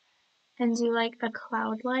this and do, like, a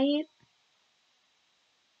cloud light.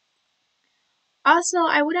 Also,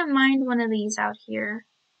 I wouldn't mind one of these out here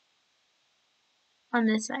on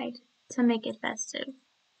this side to make it festive.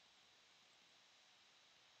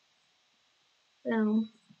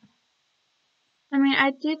 Boom. I mean,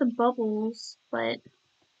 I'd do the bubbles, but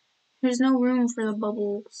there's no room for the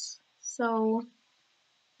bubbles. So,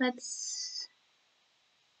 let's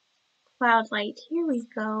cloud light. Here we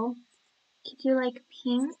go. Could you like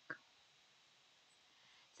pink?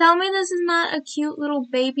 Tell me this is not a cute little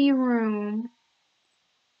baby room.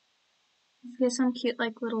 Let's get some cute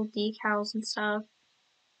like little decals and stuff.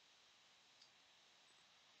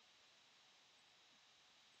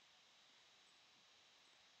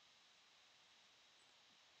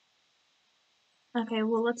 Okay,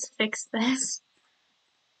 well let's fix this.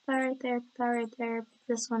 That right there, that right there. Pick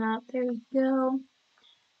this one up. There we go.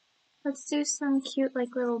 Let's do some cute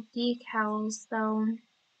like little decals though.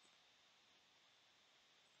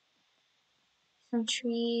 Some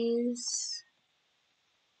trees.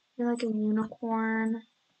 You're like a unicorn.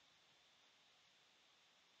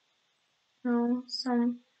 Oh,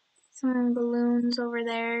 some balloons over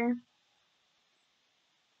there.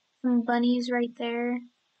 Some bunnies right there.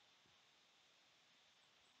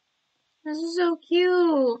 This is so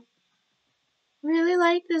cute. Really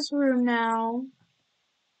like this room now.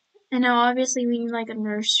 And now obviously we need like a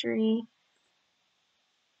nursery.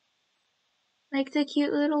 Like the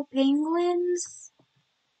cute little penguins.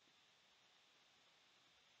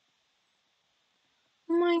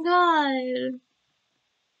 Oh my god.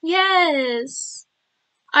 Yes.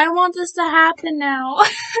 I want this to happen now.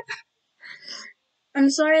 I'm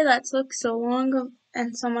sorry that took so long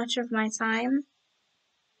and so much of my time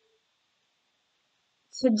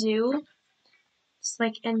to do. Just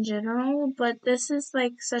like in general, but this is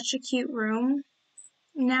like such a cute room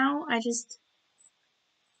now.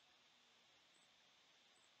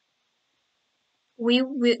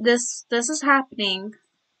 This is happening.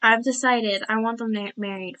 I've decided I want them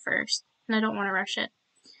married first, and I don't want to rush it.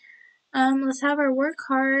 Let's have our work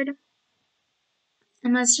hard,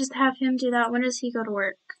 and let's just have him do that. When does he go to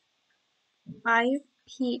work? 5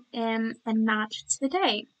 p.m. and not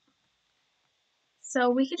today. So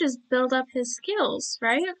we could just build up his skills,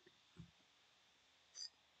 right?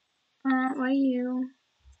 What are you?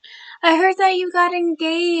 I heard that you got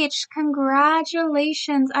engaged.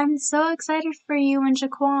 Congratulations. I'm so excited for you and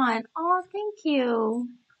Jaquan. Oh, thank you.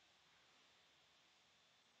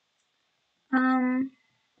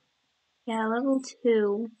 Yeah, level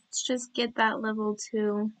 2. Let's just get that level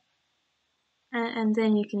 2. And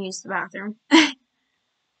then you can use the bathroom.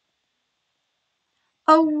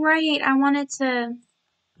 Oh, right. I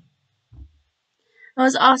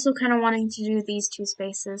was also kind of wanting to do these 2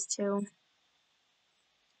 spaces too.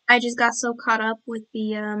 I just got so caught up with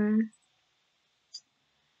the,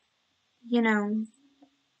 you know,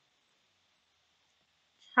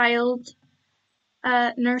 child,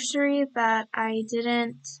 nursery that I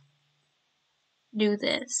didn't do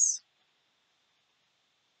this.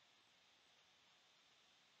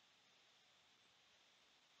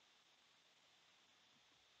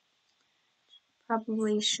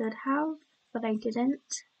 Probably should have, but I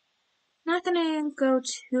didn't. I'm not gonna go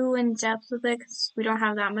too in depth with it because we don't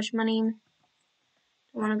have that much money. Don't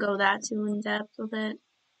want to go that too in depth with it.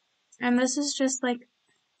 And this is just like,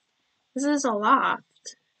 this is a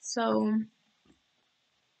loft. So,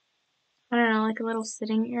 I don't know, like a little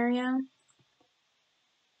sitting area?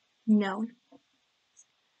 No. At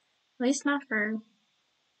least not for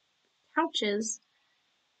couches.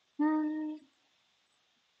 Hmm.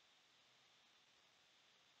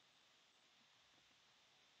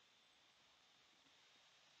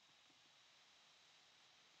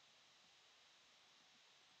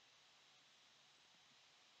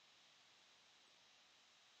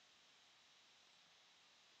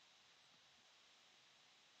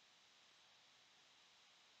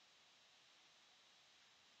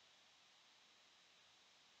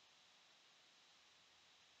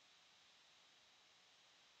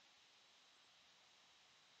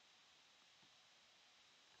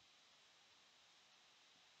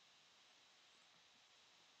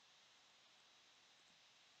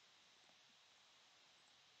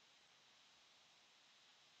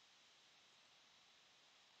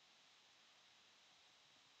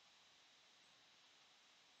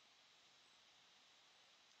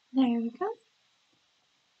 There we go.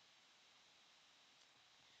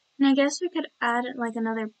 And I guess we could add like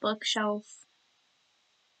another bookshelf.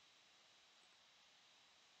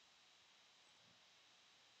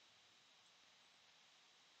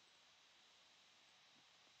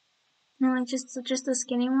 No, like just a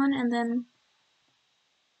skinny one, and then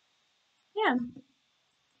yeah,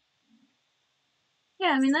 yeah.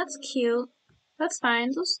 I mean that's cute. That's fine.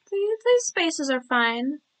 These spaces are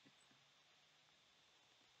fine.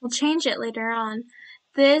 We'll change it later on.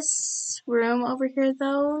 This room over here,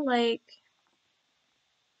 though, like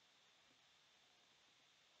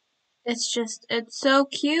it's so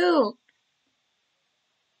cute.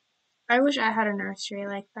 I wish I had a nursery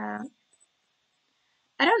like that.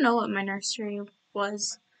 I don't know what my nursery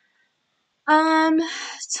was.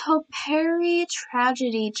 Topiary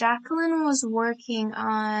tragedy. Jacqueline was working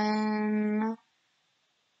on,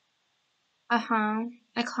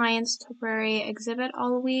 a client's topiary exhibit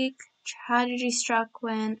all week. Tragedy struck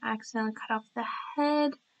when accidentally cut off the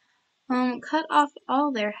head. Cut off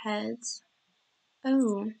all their heads.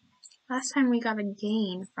 Oh, last time we got a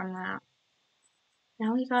gain from that.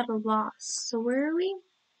 Now we got a loss. So where are we?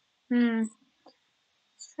 Let's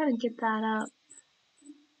try to get that up.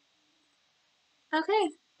 Okay,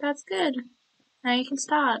 that's good. Now you can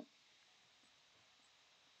stop.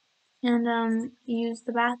 And, use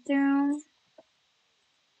the bathroom.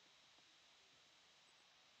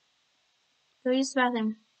 Go use the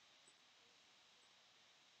bathroom.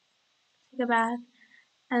 Take a bath.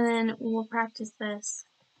 And then we'll practice this.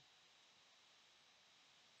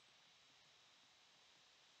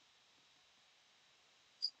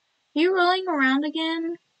 Are you rolling around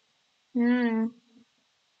again?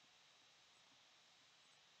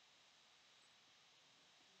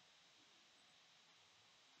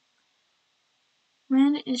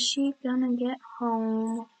 When is she gonna get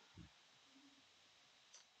home?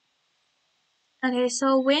 Okay,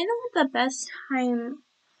 so when would the best time...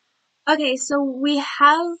 Okay, so we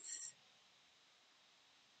have...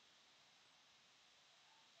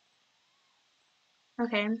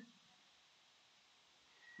 Okay.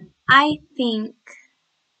 I think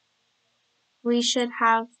we should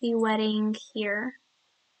have the wedding here,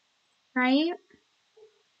 right?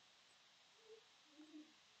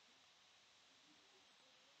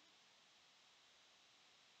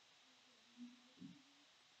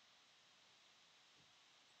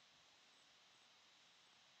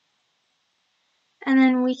 And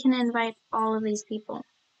then we can invite all of these people,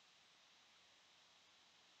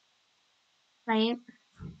 right?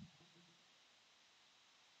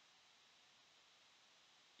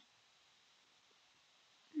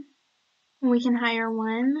 We can hire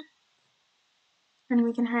one, and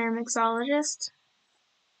we can hire a mixologist,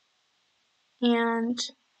 and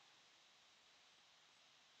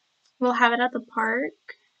we'll have it at the park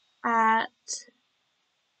at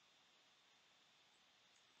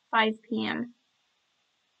 5 p.m.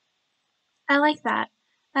 I like that.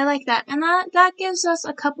 I like that. And that gives us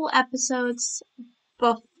a couple episodes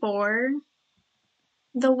before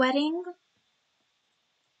the wedding,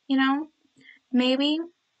 you know? Maybe.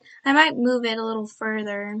 I might move it a little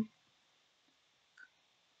further.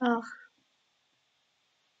 Ugh.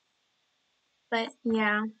 But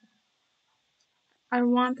yeah. I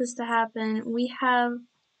want this to happen. We have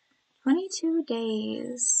 22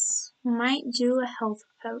 days. We might do a health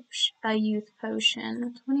potion, a youth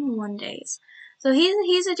potion. 21 days. So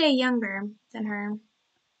he's a day younger than her.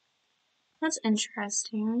 That's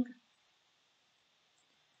interesting.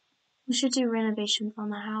 We should do renovations on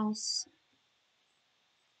the house.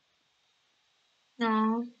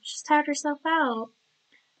 No, she's tired herself out.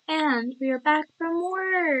 And we are back from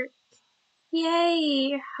work.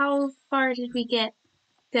 Yay! How far did we get?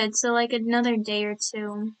 Good, so like another day or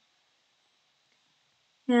two.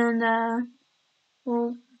 And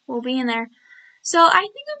we'll be in there. So I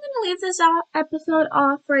think I'm gonna leave this episode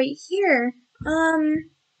off right here.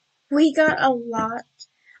 We got a lot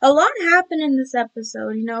happened in this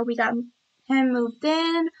episode. You know, we got him moved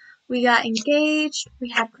in, we got engaged, we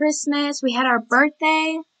had Christmas, we had our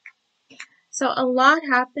birthday. So a lot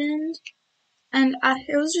happened, and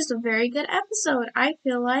it was just a very good episode, I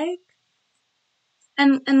feel like.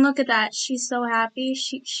 And look at that, she's so happy.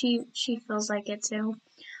 She feels like it too.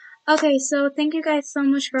 Okay, so thank you guys so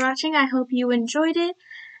much for watching. I hope you enjoyed it,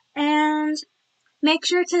 and make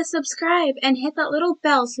sure to subscribe and hit that little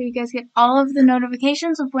bell so you guys get all of the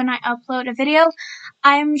notifications of when I upload a video.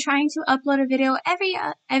 I'm trying to upload a video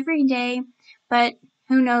every day, but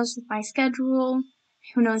who knows with my schedule,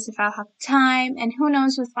 who knows if I'll have time, and who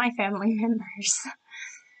knows with my family members.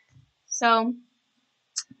 So,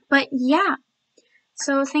 but yeah.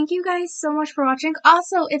 So thank you guys so much for watching.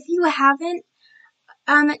 Also, if you haven't,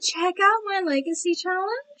 check out my legacy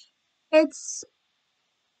challenge. It's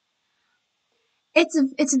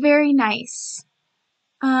very nice.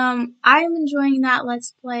 I'm enjoying that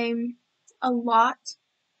Let's Play a lot.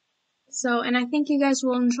 So, and I think you guys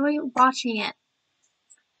will enjoy watching it.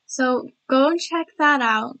 So, go and check that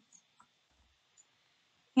out.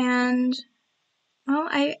 And, well,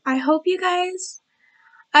 I hope you guys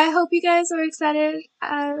are excited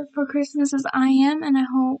for Christmas as I am, and I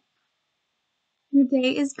hope your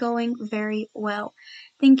day is going very well.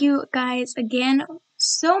 Thank you guys again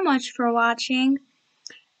so much for watching.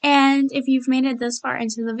 And if you've made it this far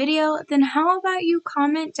into the video, then how about you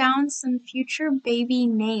comment down some future baby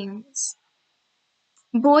names?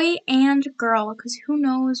 Boy and girl, because who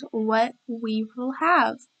knows what we will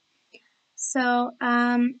have. So,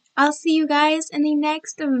 I'll see you guys in the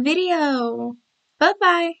next video.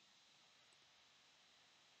 Bye-bye.